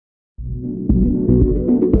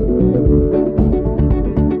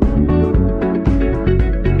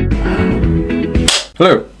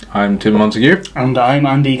Hello, I'm Tim Montague. And I'm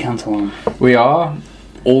Andy Cantillon. We are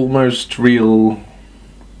Almost Real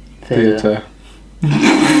Theatre.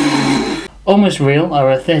 Almost Real are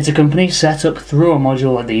a theatre company set up through a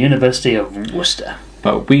module at the University of Worcester.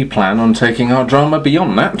 But we plan on taking our drama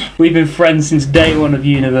beyond that. We've been friends since day one of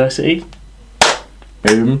university.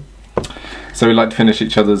 Boom. So we like to finish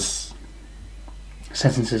each other's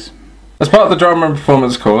Sentences. As part of the drama and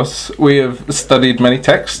performance course, we have studied many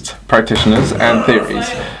texts, practitioners and theories,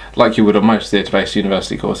 like you would on most theatre-based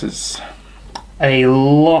university courses. A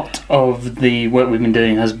lot of the work we've been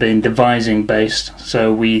doing has been devising based,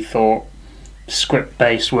 so we thought script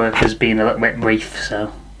based work has been a little bit brief,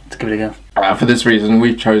 so let's give it a go. For this reason,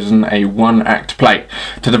 we've chosen a one-act play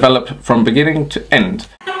to develop from beginning to end.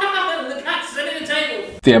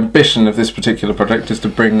 The ambition of this particular project is to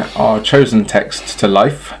bring our chosen text to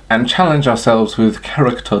life and challenge ourselves with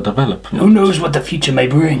character development. Who knows what the future may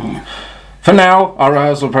bring? For now, our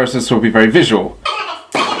rehearsal process will be very visual.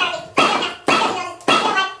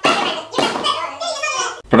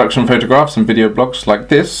 Production photographs and video blogs like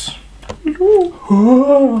this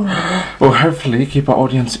will hopefully keep our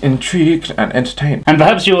audience intrigued and entertained. And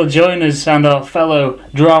perhaps you will join us and our fellow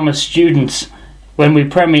drama students when we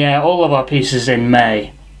premiere all of our pieces in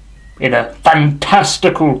May in a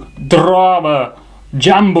fantastical drama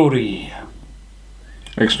jamboree.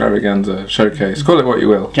 Extravaganza, showcase, call it what you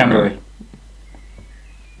will. Jamboree. Really.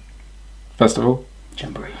 Festival.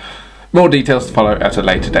 Jamboree. More details to follow at a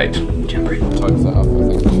later date. Jamboree. Type that up.